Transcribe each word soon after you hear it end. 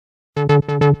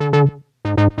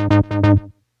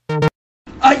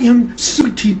am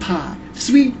Sweetie Pie,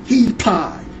 Sweet He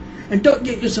Pie. And don't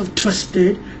get yourself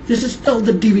twisted, this is still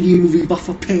the DVD Movie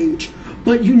Buffer page,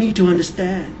 but you need to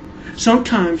understand,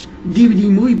 sometimes DVD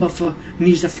Movie Buffer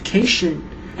needs a vacation,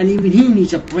 and even he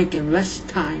needs a break and rest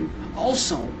time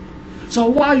also. So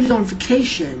while he's on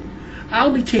vacation,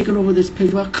 I'll be taking over this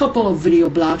page with a couple of video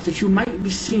blogs that you might be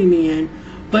seeing me in,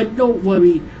 but don't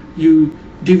worry, you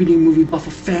DVD Movie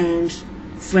Buffer fans,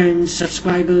 friends,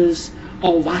 subscribers,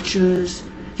 or watchers.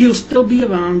 He'll still be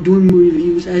around doing movie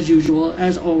reviews as usual,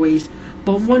 as always,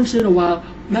 but once in a while,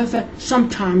 matter of fact,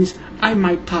 sometimes I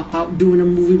might pop out doing a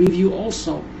movie review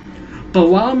also. But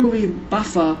while Movie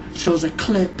Buffer shows a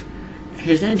clip,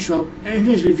 his intro, and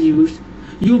his reviews,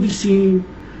 you'll be seeing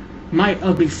my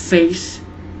ugly face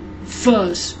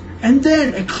first, and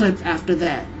then a clip after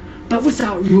that, but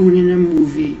without ruining the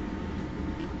movie.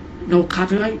 No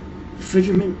copyright,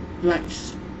 infringement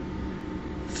rights,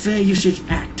 Fair Usage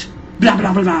Act, blah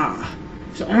blah blah blah.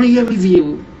 So only a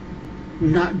review,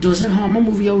 doesn't harm a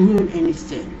movie or ruin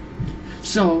anything.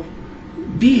 So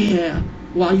be here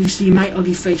while you see my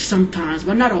ugly face sometimes,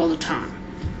 but not all the time.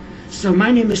 So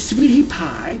my name is Sweetie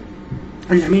Pie,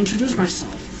 and let me introduce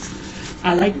myself.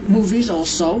 I like movies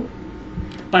also,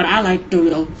 but I like the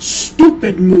real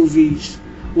stupid movies.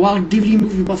 While DVD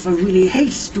Movie Buffer really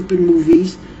hates stupid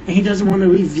movies, and he doesn't want to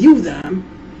review them,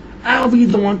 I'll be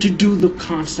the one to do the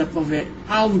concept of it.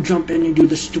 I'll jump in and do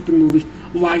the stupid movies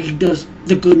while he does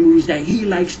the good movies that he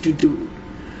likes to do.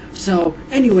 So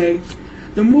anyway,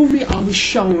 the movie I'll be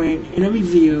showing in a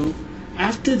review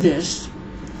after this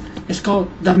is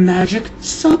called The Magic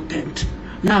Serpent.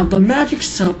 Now, The Magic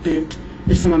Serpent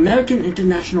is from American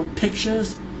International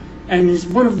Pictures, and is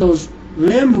one of those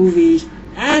rare movies,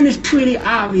 and it's pretty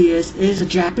obvious it is a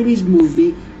Japanese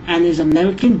movie and is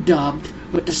American dubbed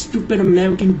with the stupid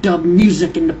American dub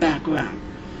music in the background.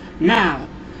 Now,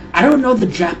 I don't know the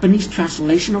Japanese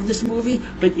translation of this movie,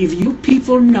 but if you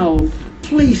people know,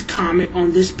 please comment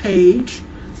on this page.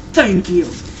 Thank you.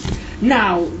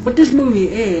 Now, what this movie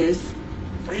is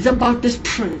about this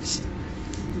prince.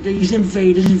 These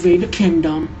invaders invade the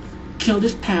kingdom, killed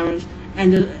his parents,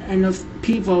 and the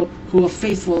people who are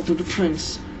faithful to the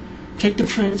prince. Take the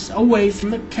prince away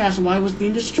from the castle while it was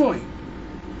being destroyed.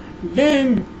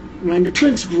 Then, when the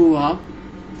prince grew up,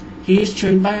 he is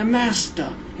trained by a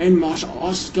master in martial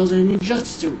arts skills and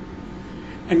ninjutsu.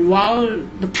 And while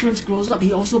the prince grows up,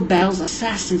 he also battles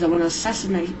assassins that want to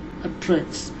assassinate a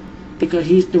prince, because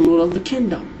he's the ruler of the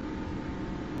kingdom,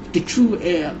 the true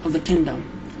heir of the kingdom.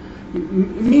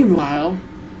 Meanwhile,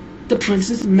 the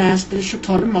prince's master, who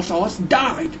taught him martial arts,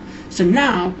 died. So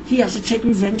now he has to take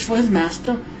revenge for his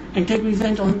master and take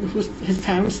revenge on his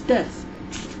parents' death.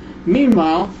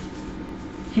 Meanwhile,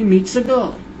 he meets a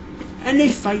girl, and they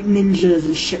fight ninjas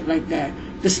and shit like that.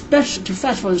 To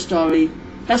fast forward the story,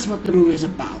 that's what the movie is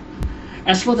about.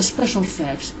 As for the special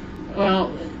effects,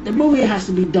 well, the movie has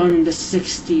to be done in the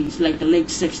 60s, like the late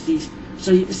 60s,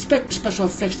 so you expect the special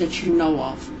effects that you know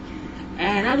of.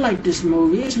 And I like this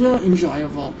movie. It's real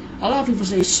enjoyable. A lot of people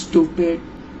say stupid,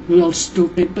 real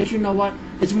stupid, but you know what?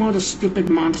 It's one of those stupid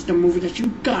monster movies that you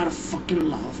gotta fucking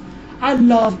love. I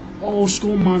love old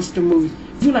school monster movies.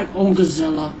 If you like old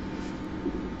Godzilla,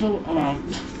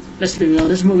 let's be real,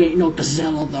 this movie ain't no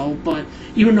Godzilla though, but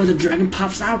even though the dragon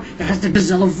pops out, it has the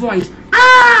Godzilla voice.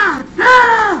 Ah!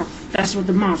 Ah! That's what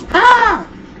the monster. Ah!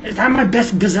 Is that my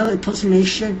best Godzilla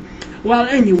impersonation? Well,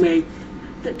 anyway,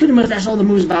 pretty much that's all the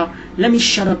movie's about. Let me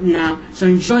shut up now. So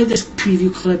enjoy this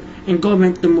preview clip and go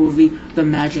rent the movie The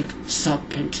Magic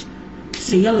Serpent.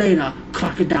 See you later,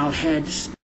 crocodile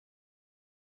heads.